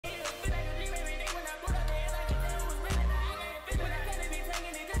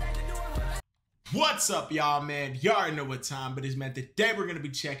What's up, y'all, man? Y'all already know what time it is, man. Today we're going to be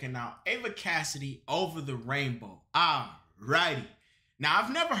checking out Eva Cassidy, Over the Rainbow. Alrighty. Now,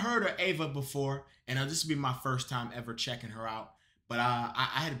 I've never heard of Eva before, and this will be my first time ever checking her out. But I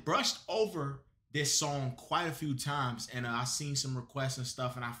had brushed over this song quite a few times, and I seen some requests and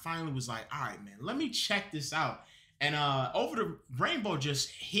stuff, and I finally was like, all right, man, let me check this out. And Over the Rainbow just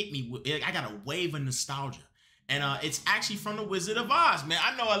hit me. I got a wave of nostalgia. And it's actually from The Wizard of Oz, man.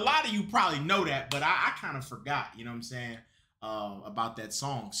 I know a lot of you probably know that, but I kind of forgot, you know what I'm saying, about that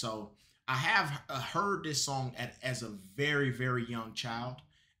song. So I have heard this song as a very, very young child.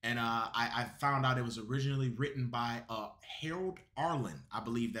 And I found out it was originally written by Harold Arlen. I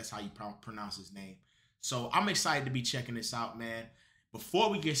believe that's how you pronounce his name. So I'm excited to be checking this out, man. Before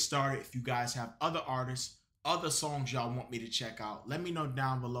we get started, if you guys have other artists, other songs y'all want me to check out, let me know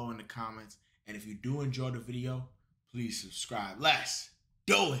down below in the comments. And if you do enjoy the video, please subscribe. Let's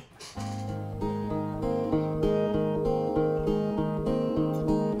do it.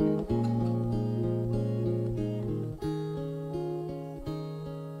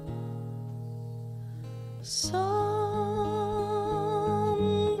 Somewhere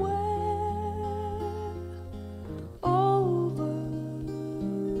over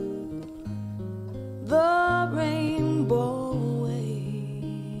the rainbow way,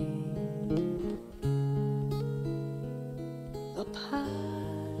 a pie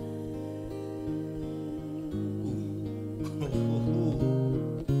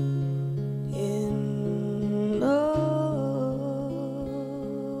in a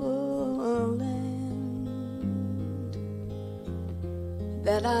land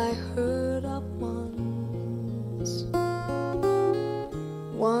that I heard of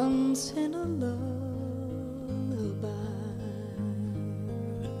once in a lullaby.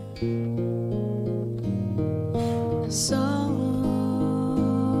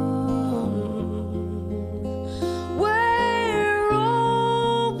 Somewhere over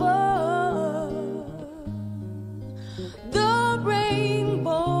the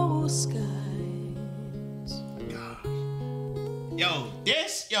rainbow skies.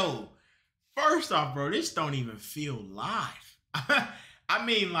 Yo, first off, bro, this don't even feel live. I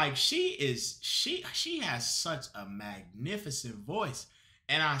mean, like, she has such a magnificent voice,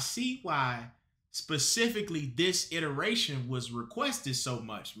 and I see why specifically this iteration was requested so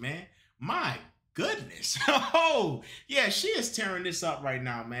much, man. My goodness. Oh, yeah, she is tearing this up right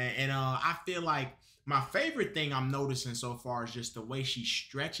now, man. And I feel like my favorite thing I'm noticing so far is just the way she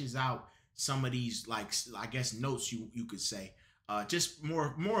stretches out some of these, like, I guess notes you could say. Just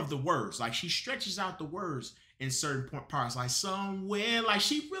more of the words. Like, she stretches out the words in certain parts, like somewhere. Like,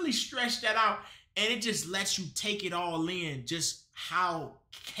 she really stretched that out, and it just lets you take it all in, just how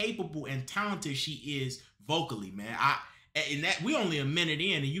capable and talented she is vocally, man. And that we only a minute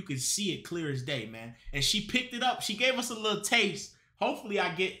in, and you can see it clear as day, man. And she picked it up. She gave us a little taste. Hopefully,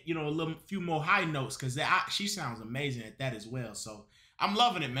 I get a few more high notes, because she sounds amazing at that as well. So I'm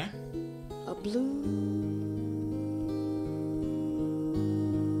loving it, man. A blue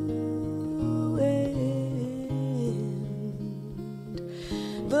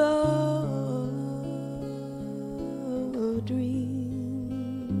the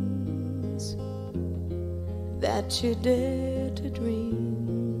dreams that you dare to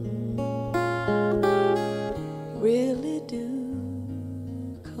dream really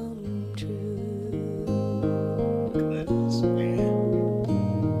do come true.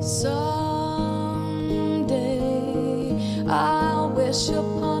 Someday I'll wish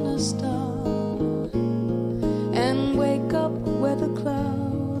upon a star and wake up where the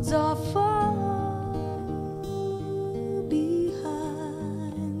clouds are far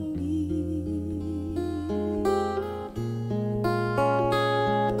behind me.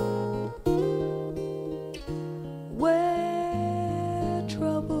 Where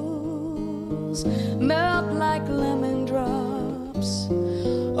troubles melt like lemon drops,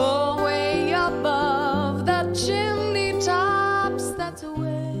 oh, way above the chimney tops, that's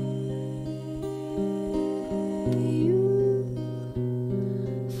where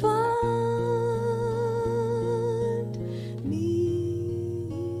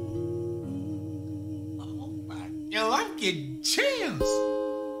Yo, I'm getting chills.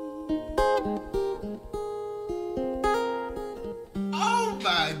 Oh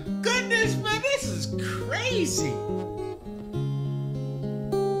my goodness, man, this is crazy.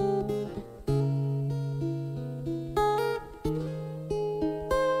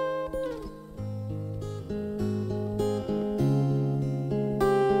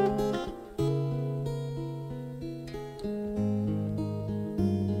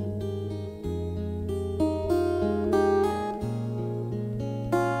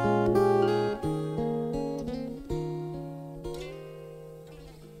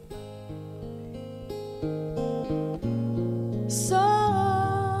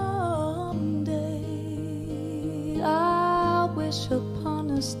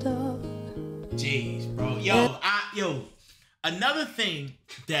 Yo, another thing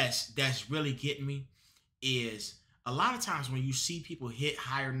that's really getting me is a lot of times when you see people hit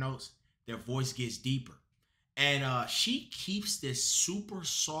higher notes, their voice gets deeper. And she keeps this super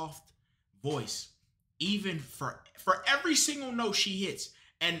soft voice even for every single note she hits.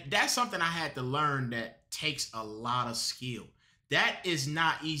 And that's something I had to learn that takes a lot of skill. That is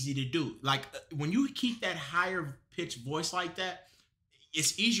not easy to do. Like when you keep that higher pitched voice like that,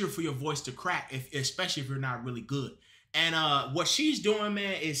 it's easier for your voice to crack, especially if you're not really good. And what she's doing,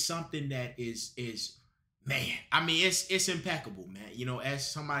 man, is something that is man. I mean, it's impeccable, man. You know, as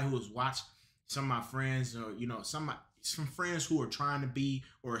somebody who has watched some of my friends, or you know, some friends who are trying to be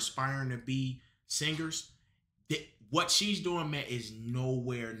or aspiring to be singers, what she's doing, man, is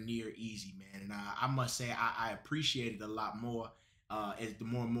nowhere near easy, man. And I must say, I appreciate it a lot more as the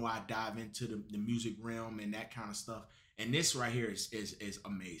more and more I dive into the music realm and that kind of stuff. And this right here is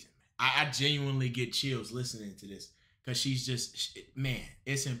amazing, man. I genuinely get chills listening to this because she's just, man,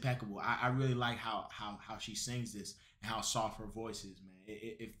 it's impeccable. I really like how she sings this and how soft her voice is, man.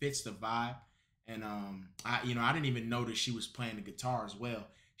 It fits the vibe. And I didn't even notice she was playing the guitar as well.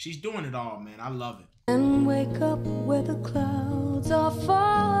 She's doing it all, man. I love it. And wake up where the clouds are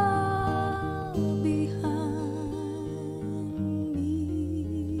far behind me.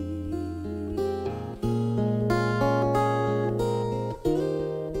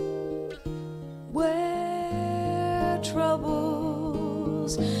 Where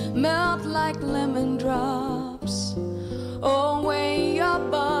troubles melt like lemon drops, oh, way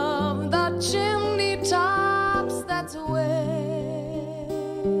above the chimney tops, that's where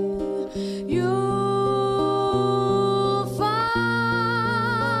you'll find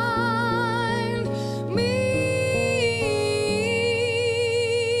me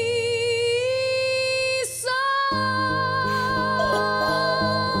somewhere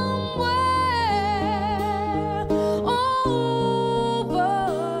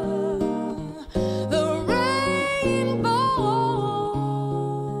over the rainbow.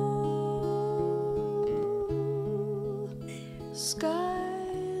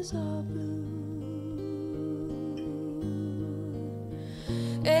 Skies are blue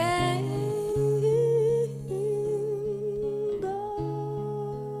and the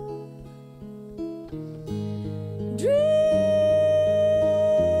dreams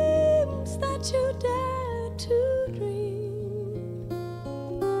that you dare to dream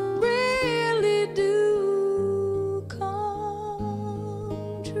really do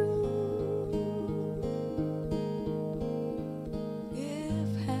come true. If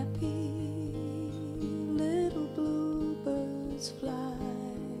happy little bluebirds fly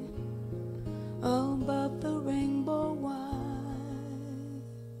above the rainbow wide,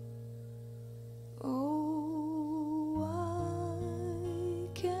 oh, why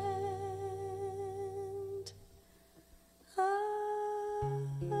can't I?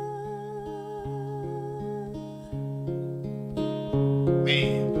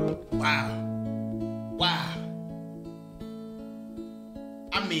 Man, wow.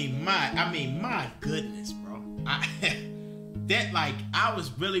 I mean, my goodness, bro. I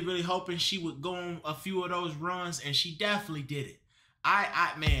was really hoping she would go on a few of those runs, and she definitely did it.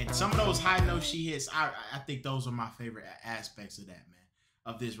 Man, some of those high notes she hits, I think those are my favorite aspects of that, man.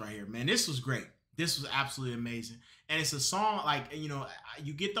 Of this right here, man. This was great. This was absolutely amazing, and it's a song like, you know,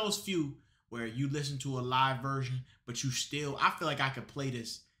 you get those few where you listen to a live version, but you still, I feel like I could play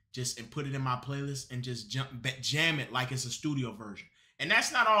this just and put it in my playlist and just jam it like it's a studio version. And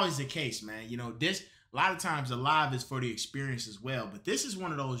that's not always the case, man. You know, this, a lot of times the live is for the experience as well, but this is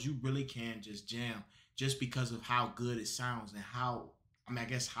one of those you really can just jam just because of how good it sounds and how, I mean, I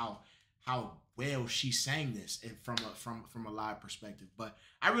guess how well she sang this and from a live perspective. But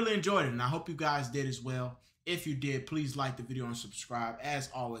I really enjoyed it, and I hope you guys did as well. If you did, please like the video and subscribe. As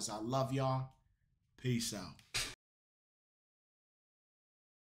always, I love y'all. Peace out.